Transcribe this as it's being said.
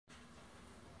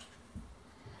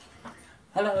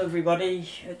Hello everybody,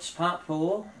 it's part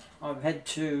 4. I've had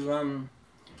to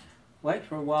wait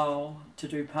for a while to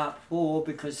do part 4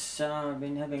 because I've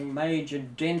been having major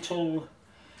dental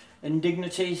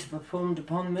indignities performed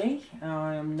upon me.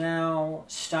 I am now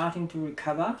starting to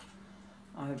recover.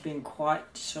 I've been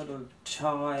quite sort of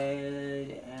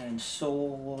tired and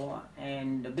sore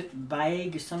and a bit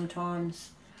vague sometimes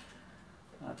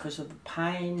because of the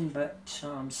pain, but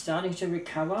I'm starting to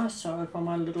recover, so if I'm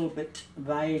a little bit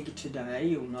vague today,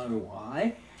 you'll know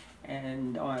why,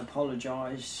 and I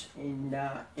apologise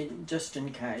just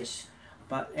in case.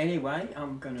 But anyway,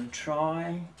 I'm going to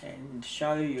try and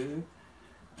show you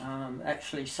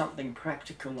actually something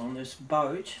practical on this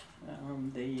boat,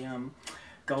 the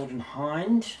Golden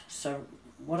Hind. So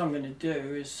what I'm going to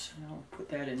do is, I'll put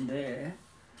that in there.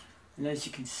 And as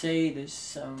you can see,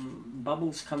 there's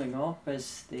bubbles coming off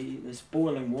as there's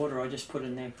boiling water I just put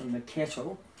in there from the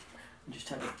kettle. I'll just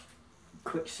have a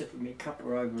quick sip of my cuppa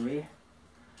over here.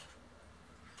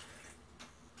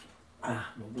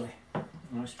 Ah, lovely.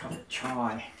 Nice cup of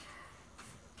chai.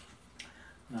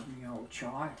 Lovely old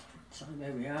chai. So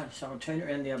there we are. So I'll turn it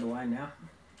around the other way now.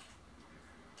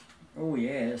 Oh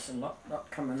yeah, there's a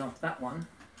lot coming off that one.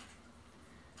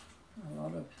 A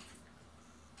lot of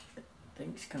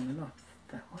things coming off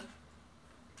that one.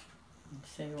 You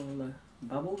see all the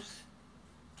bubbles?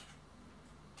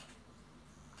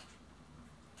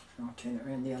 I'll turn it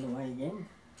around the other way again.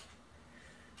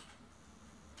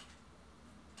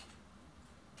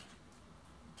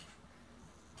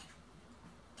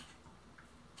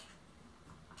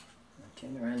 I'll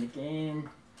turn it around again.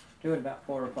 Do it about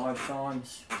 4 or 5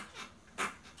 times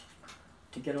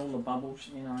to get all the bubbles,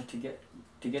 you know, to get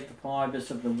the fibres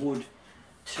of the wood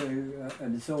to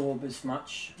absorb as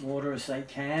much water as they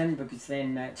can, because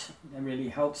then that really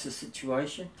helps the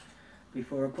situation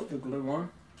before I put the glue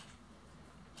on.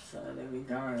 So there we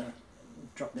go.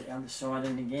 Drop the other side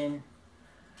in again.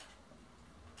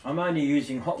 I'm only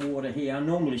using hot water here. I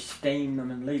normally steam them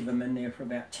and leave them in there for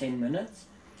about 10 minutes,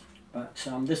 but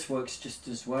this works just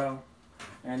as well,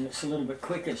 and it's a little bit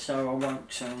quicker, so I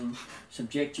won't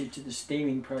subject you to the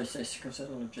steaming process because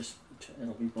it'll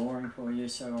be boring for you.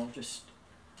 So I'll just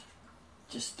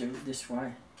do it this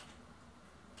way.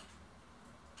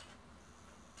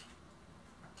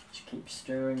 Just keep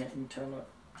stirring it until it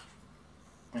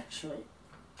actually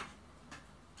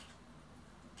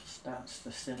starts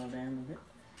to settle down a bit.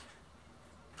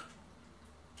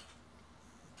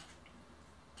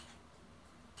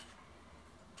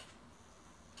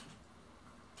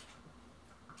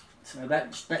 So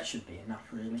that should be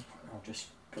enough really. I'll just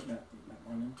put that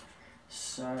one in.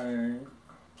 So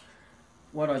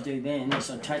what I do then is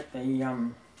I take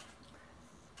the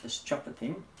this chopper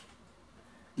thing,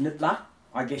 nibbler,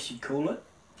 I guess you'd call it,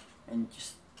 and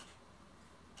just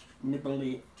nibble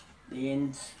the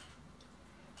ends.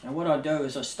 Now what I do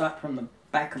is I start from the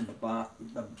back of the blighter.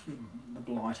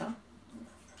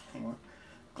 Hang on,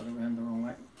 got it around the wrong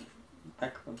way.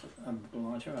 Back of the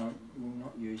blighter. I will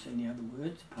not use any other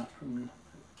words apart from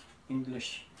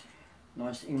English,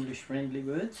 nice English friendly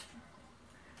words.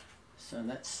 So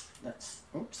that's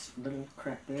oops, a little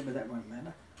crack there, but that won't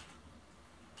matter.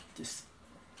 Just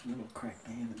a little crack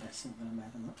there, but that's not going to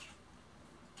matter much.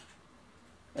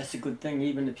 That's a good thing.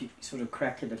 Even if you sort of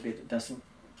crack it a bit, it doesn't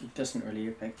really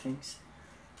affect things.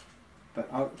 But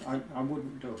I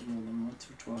wouldn't do it more than once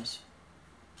or twice.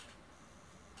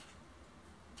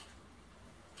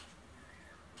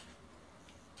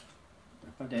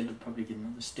 If I did, I'd probably get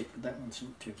another stick, but that one's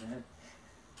not too bad.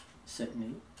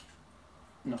 Certainly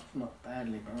not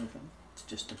badly broken, it's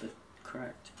just a bit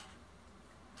cracked.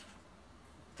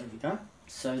 There we go.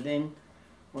 So then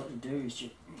what you do is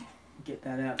you get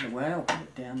that out of the way. I'll put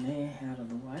it down there out of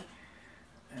the way,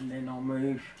 and then I'll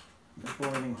move the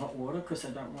boiling hot water because I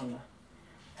don't want to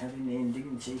have any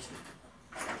indignities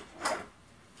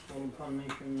fall upon me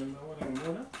from the boiling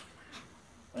water.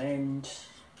 And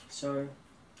so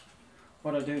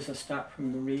what I do is I start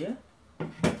from the rear.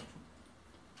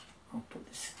 I'll put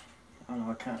this. Oh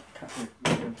no, I can't cut it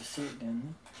to see it down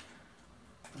there.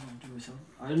 What I'll do is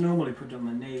I normally put it on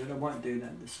my knee, but I won't do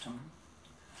that this time.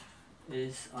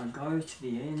 Is I go to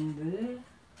the end there.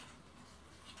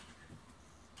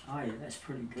 Oh yeah, that's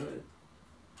pretty good.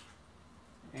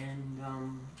 And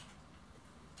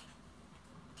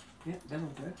yeah, that'll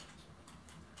do.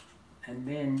 And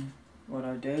then what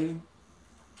I do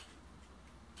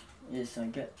is I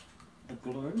get the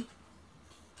glue.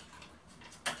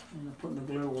 And I put the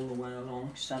glue all the way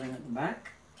along, starting at the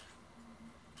back.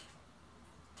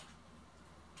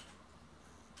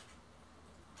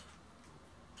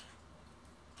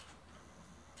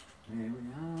 There we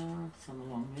are, some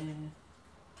along there,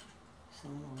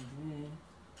 some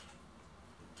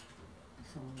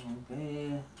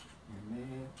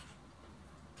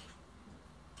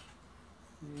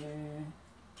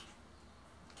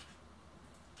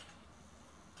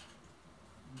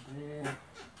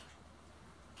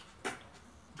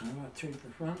through the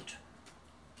front.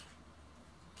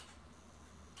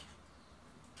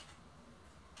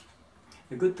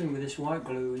 The good thing with this white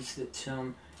glue is that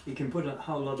you can put a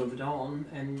whole lot of it on,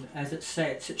 and as it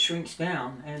sets it shrinks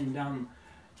down, and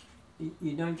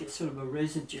you don't get sort of a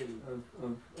residue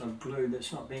of glue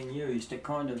that's not being used.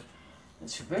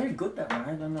 It's very good that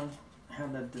way. I don't know how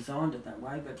they've designed it that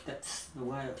way, but that's the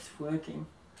way it's working.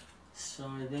 So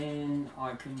then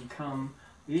I can come,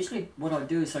 usually what I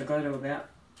do is I go to about,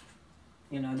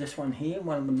 you know, this one here,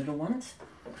 one of the middle ones,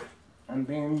 and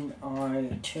then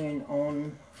I turn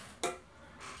on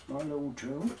my little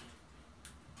drill.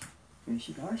 There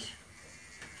she goes.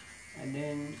 And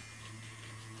then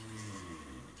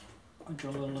I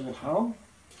drill a little hole,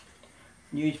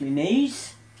 use my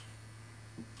knees,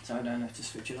 so I don't have to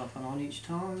switch it off and on each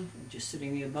time. I'm just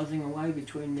sitting there buzzing away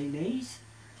between my knees,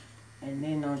 and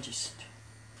then I just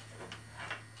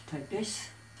take this,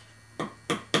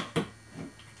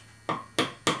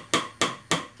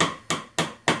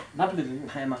 lovely little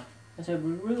hammer. It's a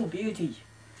real beauty.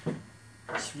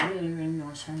 It's really, really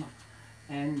nice hammer.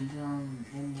 And then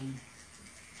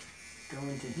we go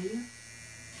into here.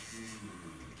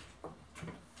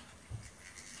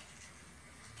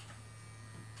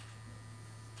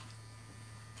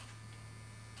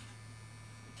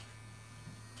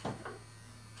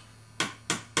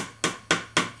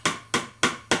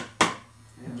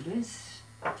 There it is.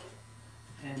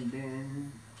 And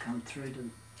then come through to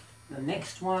the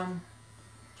next one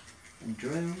and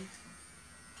drill.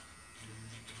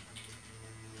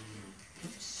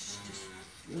 Oops, just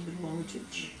a little bit long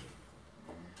titch.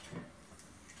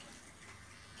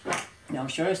 Now I'll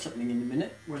show you something in a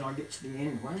minute when I get to the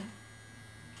end one.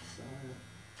 So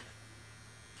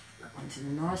that one's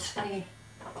in nicely.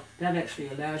 That actually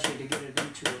allows you to get it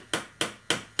into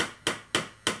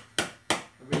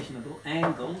a reasonable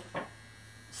angle.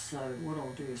 So what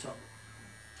I'll do is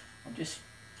I'm just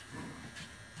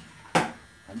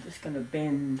going to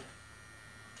bend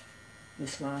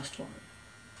this last one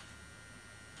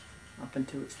up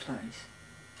into its place.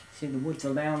 See, the wood's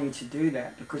allowing me to do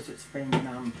that because it's been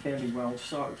fairly well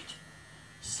soaked.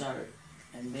 So,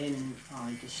 and then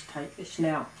I just take this.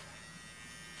 Now,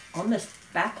 on this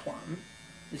back one,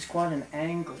 there's quite an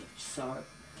angle, so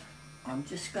I'm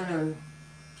just going to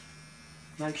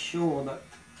make sure that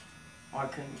I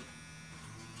can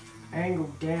angle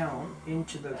down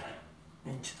into the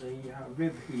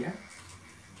rib here,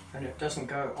 and it doesn't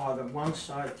go either one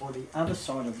side or the other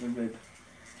side of the rib.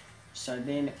 So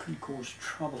then it could cause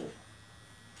trouble.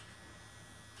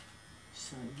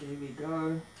 So there we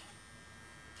go.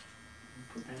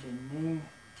 Put that in there.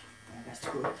 Yeah, that's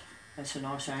good. That's a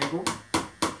nice angle.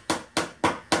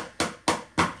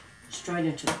 Straight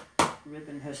into the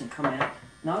ribbon, hasn't come out.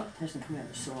 No, it hasn't come out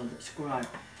the side. That's great.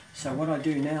 So what I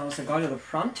do now is I go to the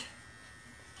front.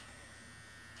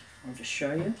 I'll just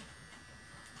show you.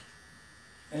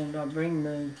 And I bring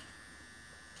the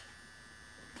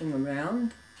thing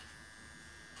around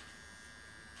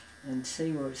and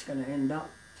see where it's going to end up.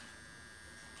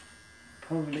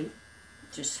 Probably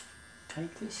just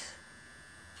take this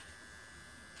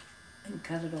and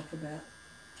cut it off about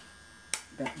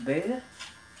there,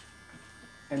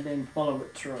 and then follow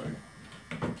it through.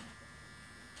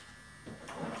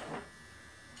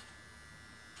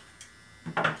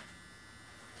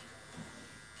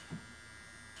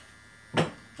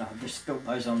 I've just spilt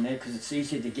those on there because it's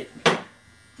easier to get,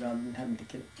 rather than having to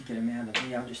get them out of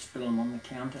there. I'll just spill them on the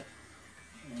counter,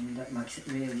 and that makes it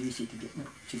really easy to get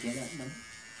at them.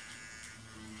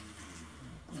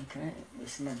 Okay,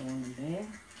 there's another one in there.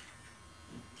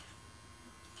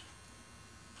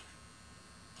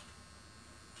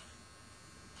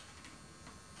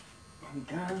 There we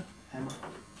go. Hammer.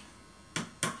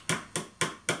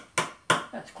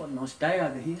 That's quite a nice day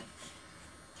over here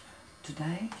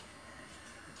today.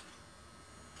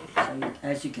 So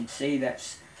as you can see,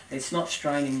 it's not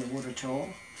straining the wood at all,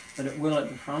 but it will at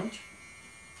the front.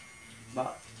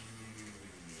 But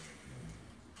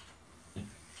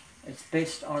it's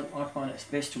best, I find it's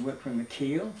best to work from the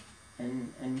keel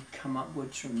and come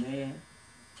upwards from there.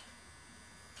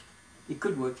 You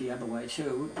could work the other way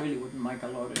too. It really wouldn't make a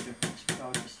lot of difference, but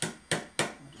I just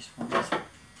find this,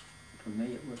 for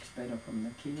me it works better from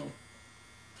the keel.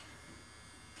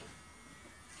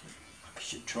 I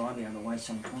should try the other way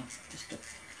sometime, just to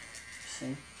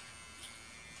see. It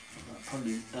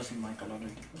probably doesn't make a lot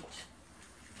of difference.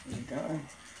 There we go.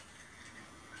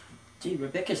 Gee,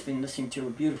 Rebecca's been listening to a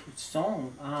beautiful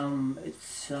song.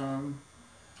 It's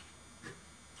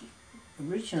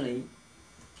originally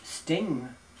Sting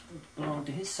belonged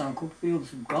to his song called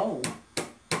Fields of Gold,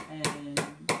 and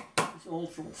it's all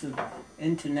sorts of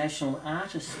international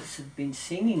artists have been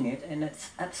singing it, and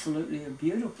it's absolutely a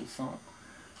beautiful song.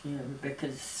 Yeah,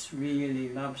 Rebecca's really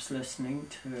loves listening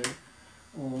to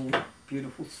all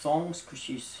beautiful songs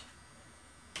because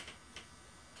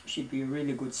she'd be a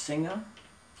really good singer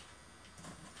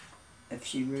if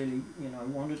she really, you know,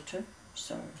 wanted to.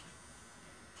 So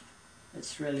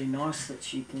it's really nice that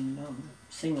she can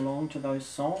sing along to those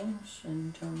songs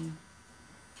and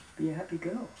be a happy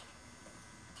girl.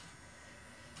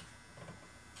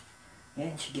 Yeah,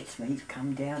 and she gets me to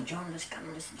come down. John, let's come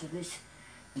and listen to this.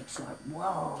 And it's like,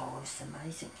 whoa, it's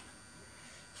amazing.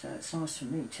 So it's nice for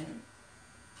me too.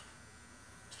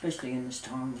 Especially in this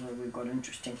time where we've got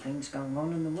interesting things going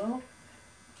on in the world.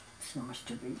 It's nice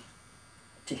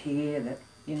to hear that,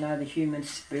 you know, the human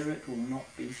spirit will not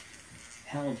be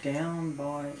held down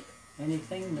by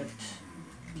anything, that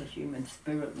the human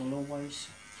spirit will always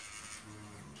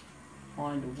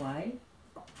find a way.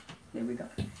 There we go.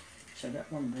 So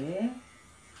that one there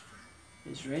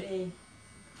is ready.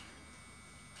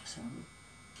 So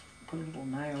put a little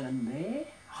nail in there.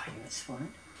 Oh yeah, that's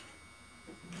fine.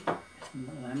 Some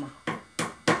llama.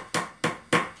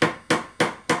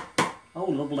 Oh,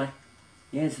 lovely.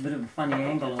 Yeah, it's a bit of a funny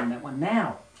angle on that one.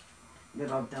 Now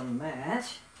that I've done that,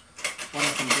 what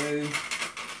I can do,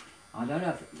 I don't know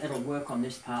if it'll work on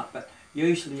this part, but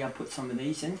usually I put some of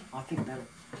these in. I think that'll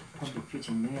probably fit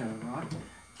in there, alright,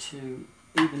 to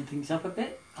even things up a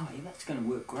bit. Oh yeah, that's going to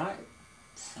work great.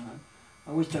 So I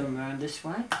always do them around this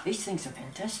way. These things are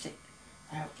fantastic.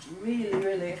 They're really,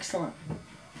 really excellent.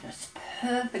 It's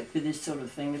perfect for this sort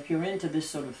of thing. If you're into this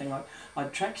sort of thing,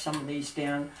 I'd track some of these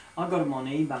down. I got them on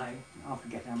eBay. I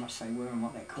forget how much they were and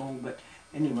what they're called, but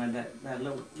anyway, they're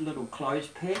little clothes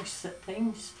pegs,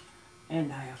 things,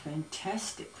 and they are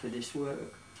fantastic for this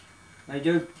work. They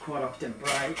do quite often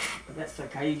break, but that's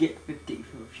okay. You get 50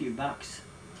 for a few bucks.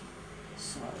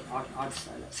 So I'd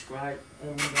say that's great.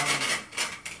 And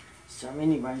so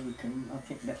anyway, I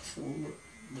think that's all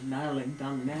the nailing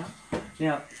done now.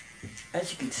 Now,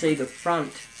 as you can see, the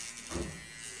front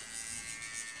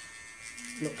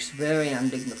looks very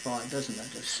undignified, doesn't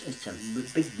it? It's a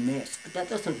big mess, but that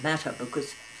doesn't matter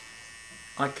because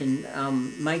I can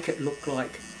make it look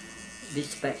like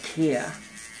this back here.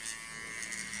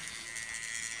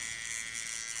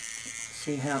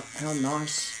 See how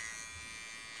nice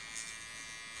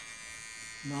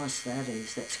that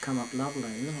is. That's come up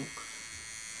lovely. Look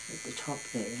at the top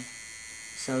there.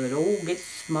 So it all gets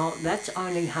small. That's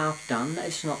only half done.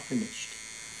 It's not finished.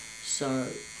 So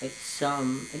it's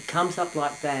it comes up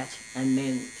like that, and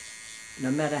then no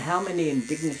matter how many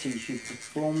indignities you've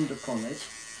performed upon it,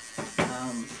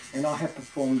 and I have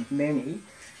performed many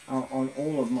on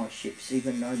all of my ships,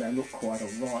 even though they look quite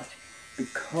alright,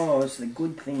 because the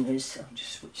good thing is, I'll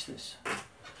just switch this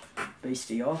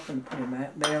beastie off and put him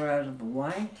out there out of the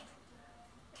way,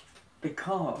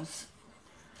 because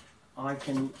I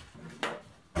can,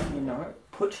 you know,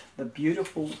 put the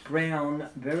beautiful brown,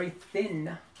 very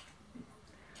thin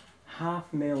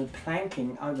half-mil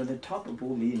planking over the top of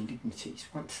all the indignities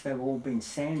once they've all been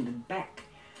sanded back,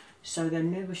 so they're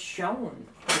never shown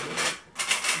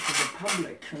to the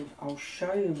public. And I'll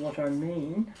show you what I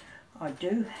mean. I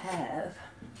do have,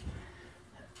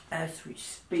 as we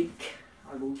speak,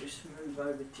 I will just move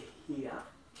over to here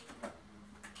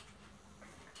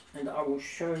and I will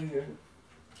show you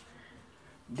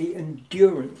the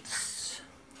endurance.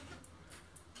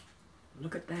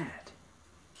 Look at that.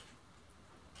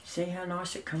 See how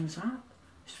nice it comes up?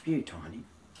 It's a few tiny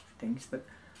things, but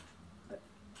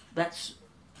that's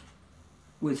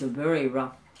with a very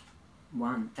rough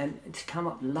one, and it's come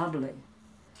up lovely.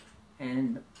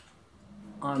 And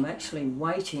I'm actually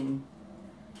waiting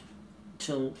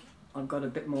till I've got a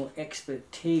bit more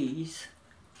expertise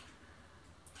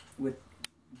with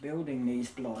building these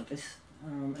blighters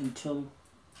until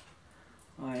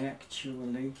I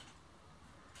actually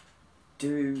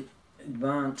do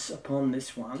advance upon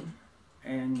this one.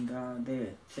 And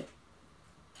there.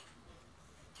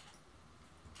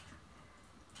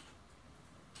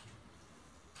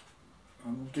 I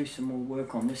will do some more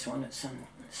work on this one at some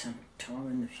time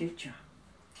in the future.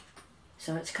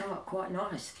 So it's come up quite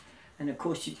nice. And of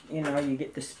course, you know, you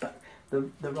get this, the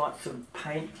right sort of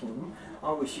paint for them. I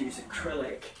always use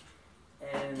acrylic,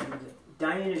 and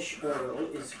Danish oil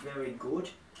is very good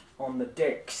on the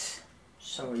decks.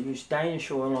 So I use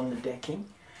Danish oil on the decking,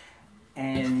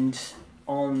 and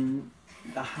on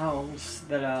the hulls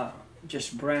that are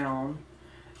just brown,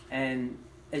 and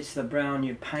it's the brown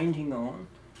you're painting on.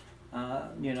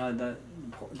 You know,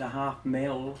 the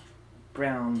half-mil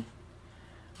brown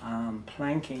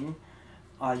planking,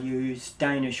 I use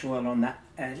Danish oil on that,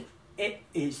 and it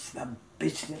is the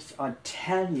business. I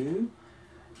tell you,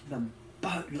 the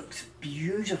boat looks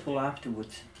beautiful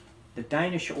afterwards. The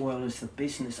Danish oil is the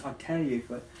business, I tell you,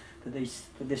 for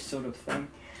this sort of thing.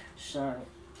 So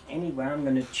anyway, I'm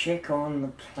going to check on the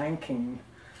planking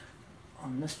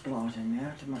on this blighter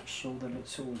now to make sure that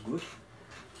it's all good.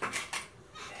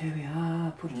 Here we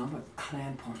are, put another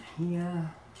clamp on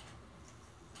here.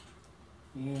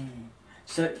 Yeah.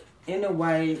 So in a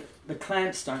way, the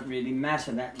clamps don't really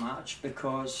matter that much,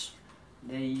 because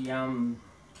the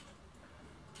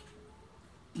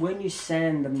when you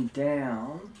sand them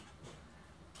down,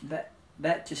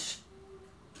 that just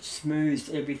smooths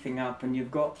everything up, and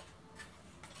you've got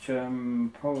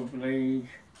probably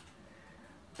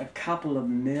a couple of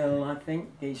mil, I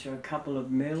think. These are a couple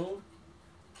of mil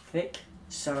thick,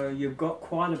 so you've got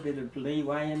quite a bit of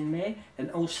leeway in there.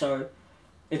 And also,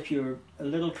 if you're a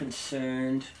little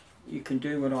concerned, you can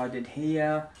do what I did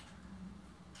here.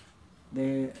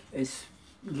 There is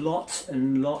lots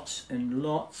and lots and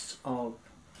lots of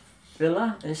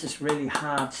filler. This is really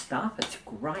hard stuff. It's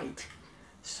great.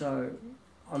 So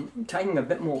I'm taking a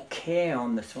bit more care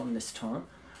on this one this time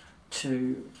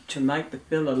to make the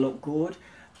filler look good.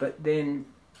 But then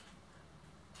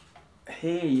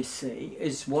here, you see,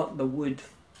 is what the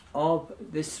width of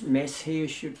this mess here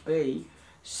should be.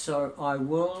 So I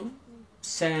will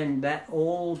sand that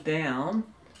all down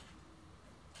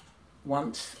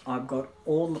once I've got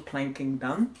all the planking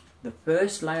done. The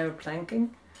first layer of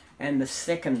planking and the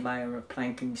second layer of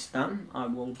planking's done. I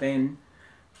will then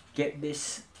get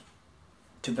this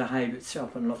to behave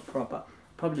itself and look proper.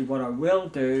 Probably what I will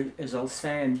do is I'll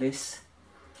sand this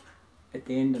at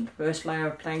the end of the first layer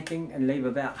of planking and leave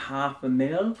about half a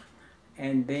mil,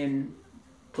 and then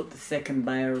put the second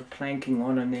layer of planking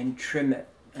on and then trim it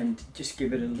and just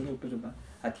give it a little bit of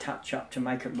a touch up to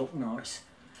make it look nice.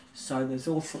 So there's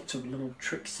all sorts of little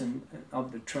tricks and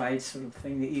of the trade sort of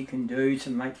thing that you can do to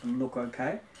make them look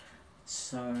okay.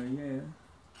 So yeah,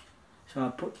 so I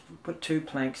put 2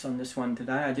 planks on this one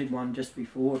today. I did one just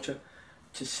before to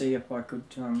see if I could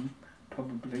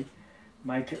probably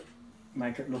make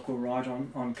it look alright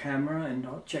on camera, and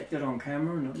I checked it on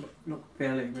camera and it looked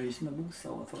fairly reasonable.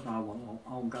 So I thought, oh well,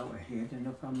 I'll go ahead, and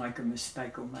if I make a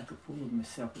mistake or make a fool of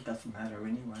myself, it doesn't matter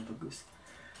anyway, because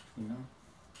you know,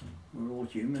 we're all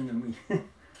human, and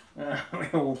we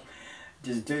all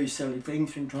just do silly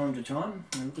things from time to time.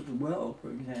 Look at the world, for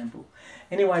example.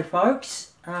 Anyway,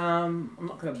 folks, I'm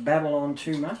not going to babble on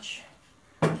too much,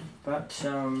 but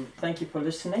thank you for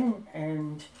listening,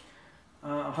 and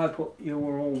I hope you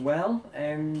are all well,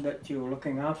 and that you're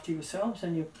looking after yourselves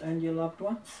and your loved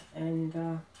ones. And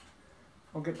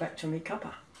I'll get back to me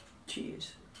cuppa.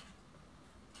 Cheers.